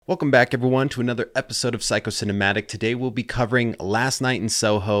Welcome back, everyone, to another episode of Psychocinematic. Today we'll be covering Last Night in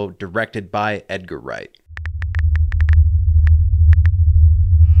Soho, directed by Edgar Wright.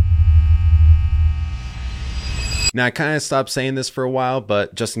 Now, I kind of stopped saying this for a while,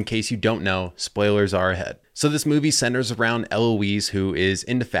 but just in case you don't know, spoilers are ahead. So this movie centers around Eloise, who is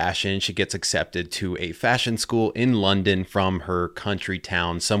into fashion. She gets accepted to a fashion school in London from her country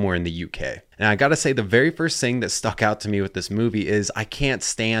town somewhere in the UK. And I gotta say, the very first thing that stuck out to me with this movie is I can't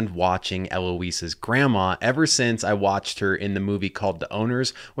stand watching Eloise's grandma ever since I watched her in the movie called The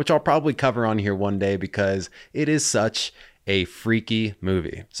Owners, which I'll probably cover on here one day because it is such a freaky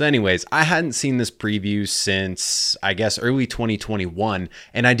movie. So anyways, I hadn't seen this preview since, I guess, early 2021,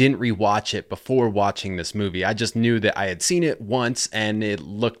 and I didn't rewatch it before watching this movie. I just knew that I had seen it once and it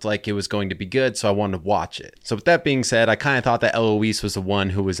looked like it was going to be good, so I wanted to watch it. So with that being said, I kind of thought that Eloise was the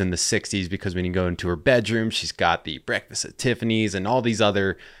one who was in the 60s because when you go into her bedroom, she's got the Breakfast at Tiffany's and all these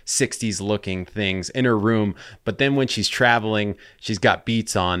other 60s looking things in her room. But then when she's traveling, she's got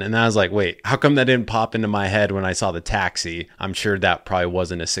Beats on, and I was like, wait, how come that didn't pop into my head when I saw The Taxi? I'm sure that probably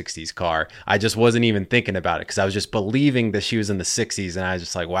wasn't a 60s car. I just wasn't even thinking about it because I was just believing that she was in the 60s, and I was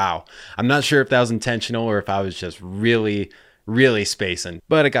just like, wow. I'm not sure if that was intentional or if I was just really spacing,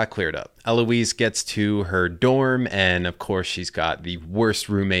 but it got cleared up. Eloise gets to her dorm, and of course she's got the worst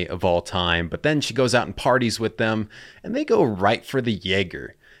roommate of all time, but then she goes out and parties with them, and they go right for the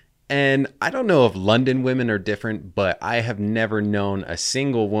Jaeger. And I don't know if London women are different, but I have never known a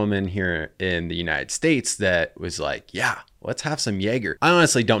single woman here in the United States that was like, yeah, let's have some Jaeger. I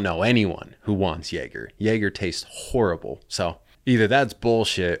honestly don't know anyone who wants Jaeger. Jaeger tastes horrible. So either that's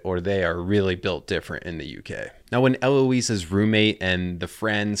bullshit or they are really built different in the UK. Now, when Eloise's roommate and the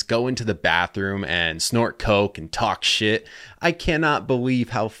friends go into the bathroom and snort coke and talk shit, I cannot believe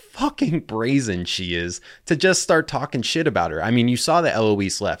how fucking brazen she is to just start talking shit about her. I mean, you saw that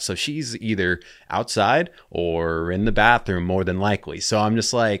Eloise left, so she's either outside or in the bathroom more than likely. So I'm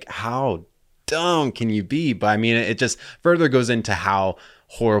just like, how dumb can you be? But I mean, it just further goes into how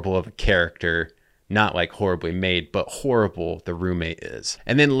horrible of a character, not like horribly made, but horrible the roommate is.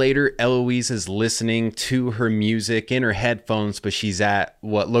 And then later, Eloise is listening to her music in her headphones, but she's at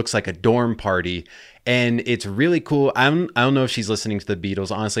what looks like a dorm party. And it's really cool. I don't know if she's listening to the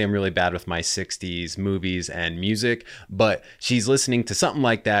Beatles. Honestly, I'm really bad with my 60s movies and music, but she's listening to something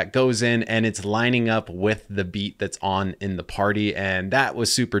like that, goes in, and it's lining up with the beat that's on in the party. And that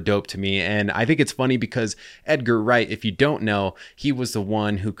was super dope to me. And I think it's funny because Edgar Wright, if you don't know, he was the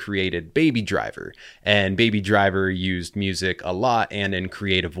one who created Baby Driver. And Baby Driver used music a lot and in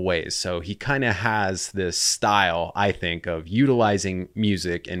creative ways. So he kind of has this style, I think, of utilizing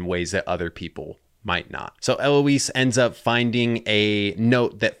music in ways that other people might not. So Eloise ends up finding a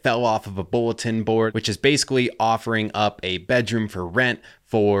note that fell off of a bulletin board, which is basically offering up a bedroom for rent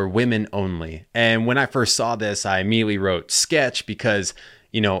for women only. And when I first saw this, I immediately wrote sketch because,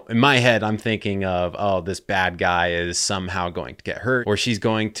 you know, in my head, I'm thinking of, oh, this bad guy is somehow going to get hurt, or she's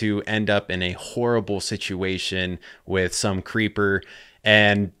going to end up in a horrible situation with some creeper.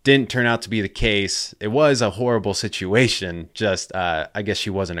 And didn't turn out to be the case. It was a horrible situation. Just, I guess she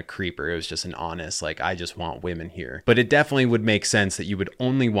wasn't a creeper. It was just an honest, like, I just want women here. But it definitely would make sense that you would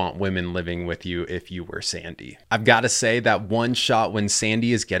only want women living with you if you were Sandy. I've got to say that one shot when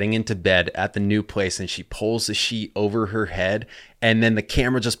Sandy is getting into bed at the new place and she pulls the sheet over her head, and then the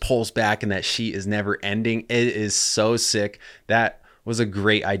camera just pulls back and that sheet is never ending. It is so sick. That was a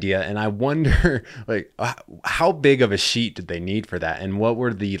great idea. And I wonder, like, how big of a sheet did they need for that? And what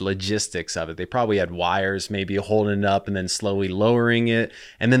were the logistics of it? They probably had wires maybe holding it up and then slowly lowering it.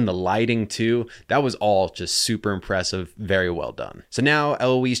 And then the lighting too. That was all just super impressive. Very well done. So now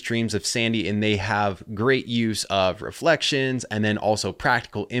Eloise dreams of Sandy, and they have great use of reflections and then also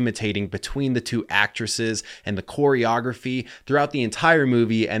practical imitating between the two actresses and the choreography throughout the entire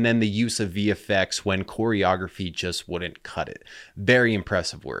movie. And then the use of VFX when choreography just wouldn't cut it. Very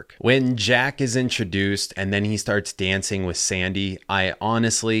impressive work. When Jack is introduced and then he starts dancing with Sandy, I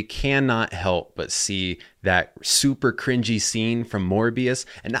honestly cannot help but see that super cringy scene from Morbius.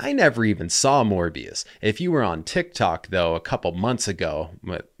 And I never even saw Morbius. If you were on TikTok, though, a couple months ago,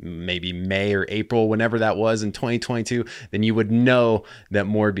 maybe May or April, whenever that was in 2022, then you would know that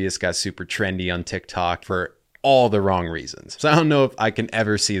Morbius got super trendy on TikTok for all the wrong reasons. So I don't know if I can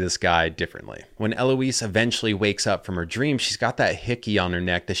ever see this guy differently. When Eloise eventually wakes up from her dream, she's got that hickey on her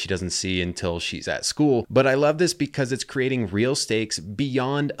neck that she doesn't see until she's at school. But I love this because it's creating real stakes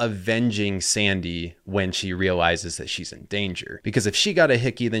beyond avenging Sandy when she realizes that she's in danger. Because if she got a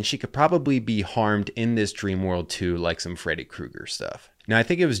hickey, then she could probably be harmed in this dream world too, like some Freddy Krueger stuff. Now, I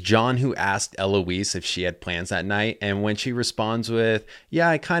think it was John who asked Eloise if she had plans that night. And when she responds with, yeah,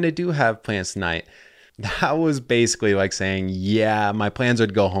 I kind of do have plans tonight, that was basically like saying, yeah, my plans are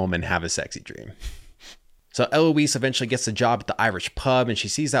to go home and have a sexy dream. So Eloise eventually gets a job at the Irish pub, and she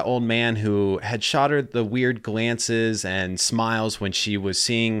sees that old man who had shot her the weird glances and smiles when she was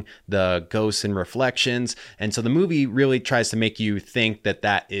seeing the ghosts and reflections. And so the movie really tries to make you think that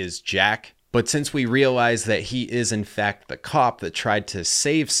that is Jack. But since we realize that he is in fact the cop that tried to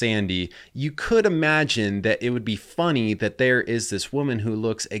save Sandy, you could imagine that it would be funny that there is this woman who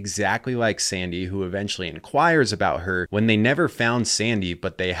looks exactly like Sandy who eventually inquires about her when they never found Sandy,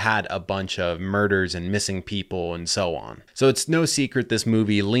 but they had a bunch of murders and missing people and so on. So it's no secret this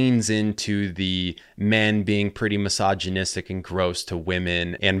movie leans into the men being pretty misogynistic and gross to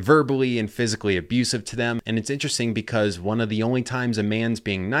women and verbally and physically abusive to them. And it's interesting because one of the only times a man's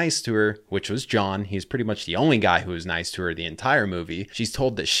being nice to her, which was John, he's pretty much the only guy who was nice to her the entire movie, she's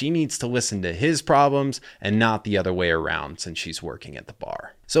told that she needs to listen to his problems and not the other way around since she's working at the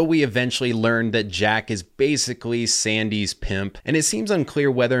bar. So we eventually learn that Jack is basically Sandy's pimp, and it seems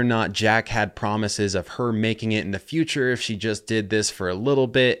unclear whether or not Jack had promises of her making it in the future if she just did this for a little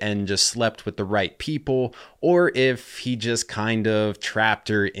bit and just slept with the right people, or if he just kind of trapped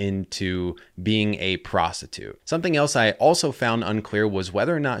her into being a prostitute. Something else I also found unclear was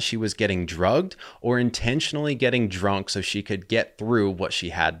whether or not she was getting drugged or intentionally getting drunk so she could get through what she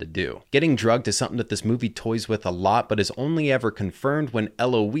had to do. Getting drugged is something that this movie toys with a lot, but is only ever confirmed when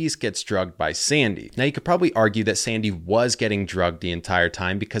Eloise gets drugged by Sandy. Now you could probably argue that Sandy was getting drugged the entire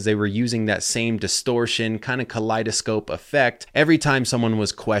time because they were using that same distortion, kind of kaleidoscope effect every time someone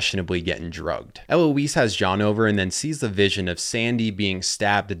was questionably getting drugged. Eloise has John over and then sees the vision of Sandy being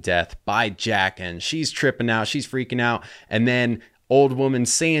stabbed to death by Jack, and she's tripping out, she's freaking out, and then old woman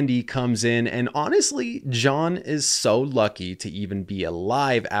Sandy comes in, and honestly, John is so lucky to even be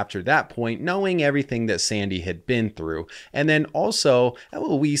alive after that point, knowing everything that Sandy had been through. And then also,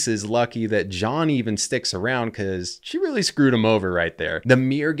 Eloise is lucky that John even sticks around because she really screwed him over right there. The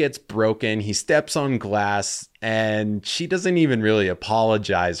mirror gets broken, he steps on glass, and she doesn't even really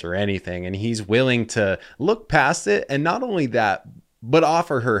apologize or anything, and he's willing to look past it, and not only that, but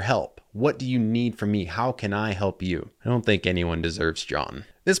offer her help. What do you need from me? How can I help you? I don't think anyone deserves John.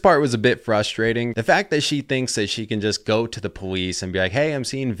 This part was a bit frustrating. The fact that she thinks that she can just go to the police and be like, hey, I'm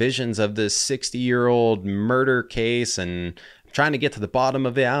seeing visions of this 60-year-old murder case and I'm trying to get to the bottom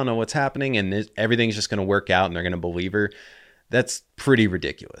of it. I don't know what's happening. And everything's just going to work out and they're going to believe her. That's pretty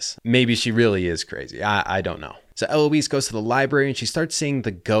ridiculous. Maybe she really is crazy. I don't know. So Eloise goes to the library and she starts seeing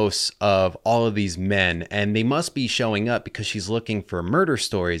the ghosts of all of these men, and they must be showing up because she's looking for murder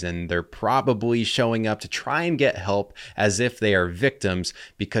stories, and they're probably showing up to try and get help as if they are victims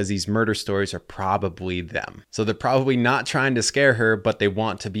because these murder stories are probably them. So they're probably not trying to scare her, but they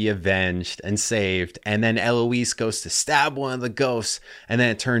want to be avenged and saved. And then Eloise goes to stab one of the ghosts, and then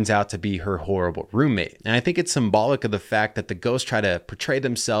it turns out to be her horrible roommate. And I think it's symbolic of the fact that the ghosts try to portray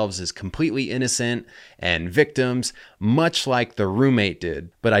themselves as completely innocent and victims, much like the roommate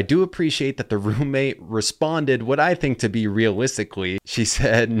did. But I do appreciate that the roommate responded what I think to be realistically. She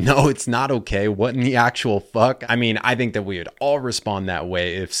said, no, it's not okay. What in the actual fuck? I mean, I think that we would all respond that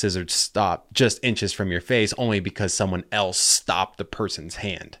way if scissors stopped just inches from your face only because someone else stopped the person's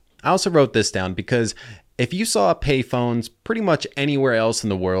hand. I also wrote this down because if you saw payphones pretty much anywhere else in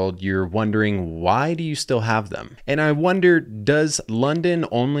the world, you're wondering, why do you still have them? And I wonder, does London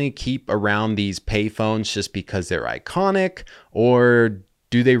only keep around these payphones just because they're iconic? Or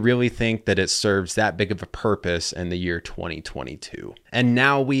do they really think that it serves that big of a purpose in the year 2022? And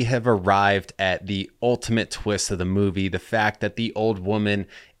now we have arrived at the ultimate twist of the movie, the fact that the old woman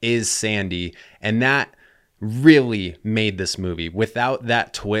is Sandy, and that really made this movie. Without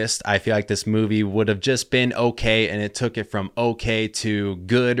that twist, I feel like this movie would have just been okay, and it took it from okay to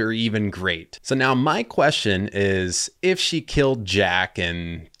good or even great. So now my question is, if she killed Jack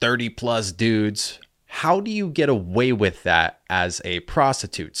and 30 plus dudes, how do you get away with that as a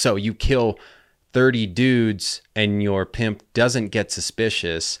prostitute? So you kill 30 dudes and your pimp doesn't get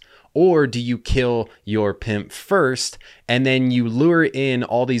suspicious. Or do you kill your pimp first and then you lure in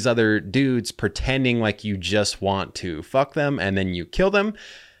all these other dudes pretending like you just want to fuck them and then you kill them?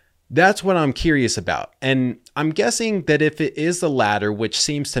 That's what I'm curious about. And I'm guessing that if it is the latter, which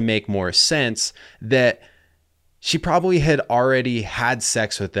seems to make more sense, that she probably had already had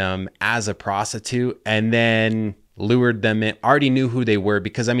sex with them as a prostitute and then lured them in, already knew who they were,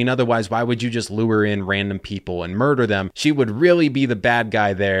 because I mean, otherwise, why would you just lure in random people and murder them? She would really be the bad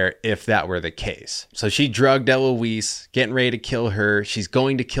guy there if that were the case. So she drugged Eloise, getting ready to kill her. She's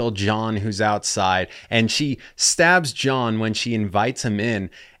going to kill John, who's outside, and she stabs John when she invites him in.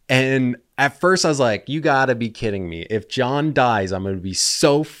 And at first I was like, you gotta be kidding me. If John dies, I'm gonna be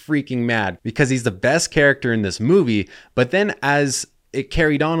so freaking mad, because he's the best character in this movie. But then as it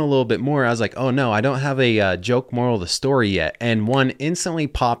carried on a little bit more, I was like, oh no, I don't have a joke moral of the story yet. And one instantly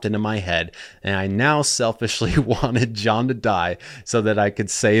popped into my head, and I now selfishly wanted John to die so that I could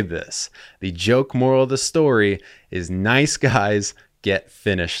say this. The joke moral of the story is nice guys get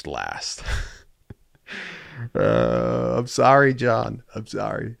finished last. I'm sorry, John. I'm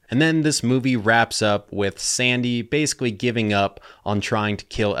sorry. And then this movie wraps up with Sandy basically giving up on trying to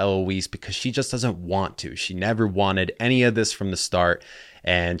kill Eloise because she just doesn't want to. She never wanted any of this from the start,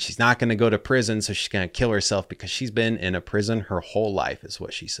 and she's not going to go to prison, so she's going to kill herself because she's been in a prison her whole life, is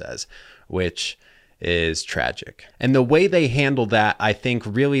what she says, which is tragic. And the way they handle that, I think,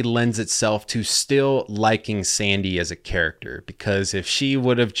 really lends itself to still liking Sandy as a character, because if she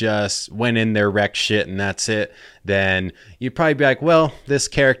would have just went in there, wrecked shit, and that's it, then you'd probably be like, well, this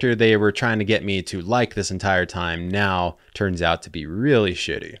character they were trying to get me to like this entire time now turns out to be really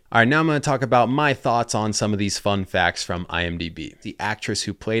shitty. All right, now I'm going to talk about my thoughts on some of these fun facts from IMDb. The actress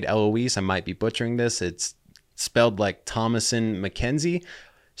who played Eloise, I might be butchering this, it's spelled like Thomasin McKenzie.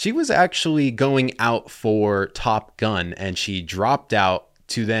 She was actually going out for Top Gun, and she dropped out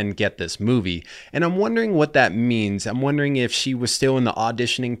to then get this movie. And I'm wondering what that means. I'm wondering if she was still in the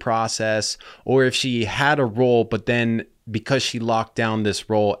auditioning process, or if she had a role, but then because she locked down this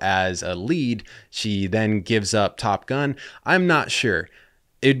role as a lead, she then gives up Top Gun. I'm not sure.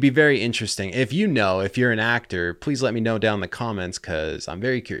 It'd be very interesting. If you know, if you're an actor, please let me know down in the comments, because I'm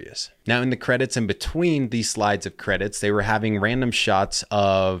very curious. Now, in the credits, in between these slides of credits, they were having random shots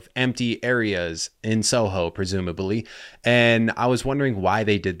of empty areas in Soho, presumably. And I was wondering why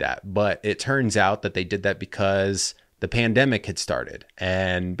they did that. But it turns out that they did that because the pandemic had started,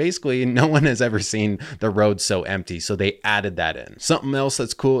 and basically no one has ever seen the road so empty, so they added that in. Something else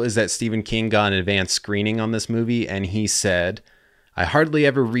that's cool is that Stephen King got an advanced screening on this movie, and he said, I hardly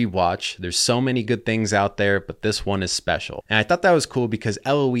ever rewatch. There's so many good things out there, but this one is special. And I thought that was cool because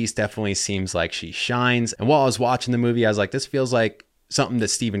Eloise definitely seems like she shines. And while I was watching the movie, I was like, this feels like something that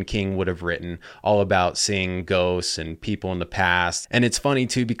Stephen King would have written, all about seeing ghosts and people in the past. And it's funny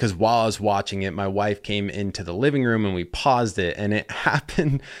too, because while I was watching it, my wife came into the living room and we paused it, and it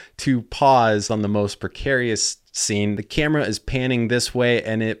happened to pause on the most precarious scene. The camera is panning this way,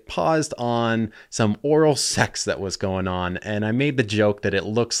 and it paused on some oral sex that was going on. And I made the joke that it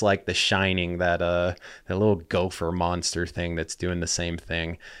looks like The Shining, that little gopher monster thing that's doing the same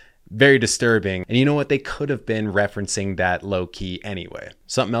thing. Very disturbing. And you know what? They could have been referencing that low key anyway.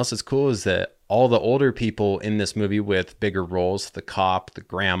 Something else that's cool is that all the older people in this movie with bigger roles, the cop, the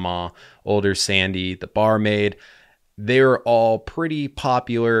grandma, older Sandy, the barmaid, they were all pretty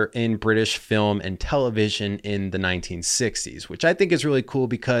popular in British film and television in the 1960s, which I think is really cool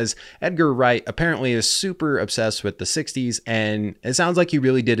because Edgar Wright apparently is super obsessed with the 60s, and it sounds like he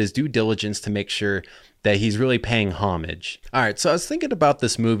really did his due diligence to make sure that he's really paying homage. All right, so I was thinking about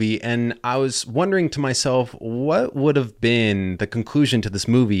this movie, and I was wondering to myself, what would have been the conclusion to this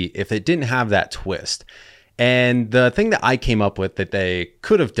movie if it didn't have that twist? And the thing that I came up with that they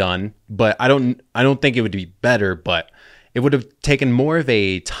could have done, but I don't think it would be better, but it would have taken more of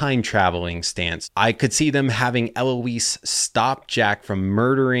a time traveling stance. I could see them having Eloise stop Jack from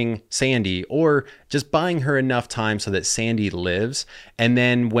murdering Sandy, or just buying her enough time so that Sandy lives. And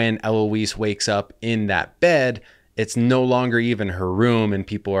then when Eloise wakes up in that bed, it's no longer even her room, and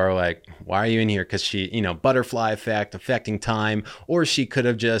people are like, why are you in here? Because she, butterfly effect, affecting time. Or she could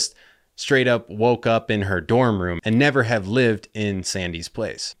have just straight up woke up in her dorm room and never have lived in Sandy's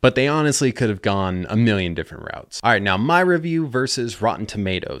place. But they honestly could have gone a million different routes. All right, now my review versus Rotten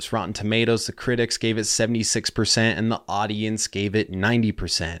Tomatoes. Rotten Tomatoes, the critics gave it 76% and the audience gave it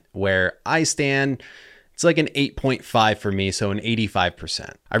 90%. Where I stand, it's like an 8.5 for me, so an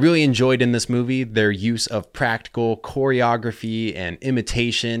 85%. I really enjoyed in this movie their use of practical choreography and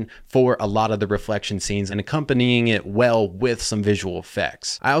imitation for a lot of the reflection scenes, and accompanying it well with some visual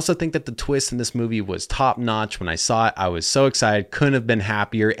effects. I also think that the twist in this movie was top notch. When I saw it, I was so excited, couldn't have been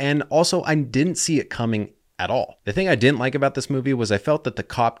happier, and also I didn't see it coming at all. The thing I didn't like about this movie was I felt that the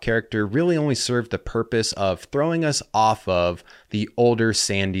cop character really only served the purpose of throwing us off of the older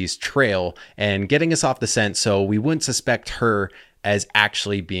Sandy's trail and getting us off the scent so we wouldn't suspect her as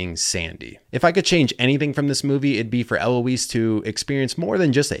actually being Sandy. If I could change anything from this movie, it'd be for Eloise to experience more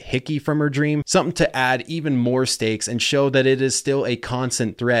than just a hickey from her dream, something to add even more stakes and show that it is still a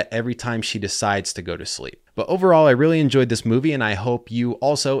constant threat every time she decides to go to sleep. But overall, I really enjoyed this movie, and I hope you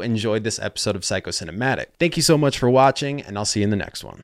also enjoyed this episode of Psychocinematic. Thank you so much for watching, and I'll see you in the next one.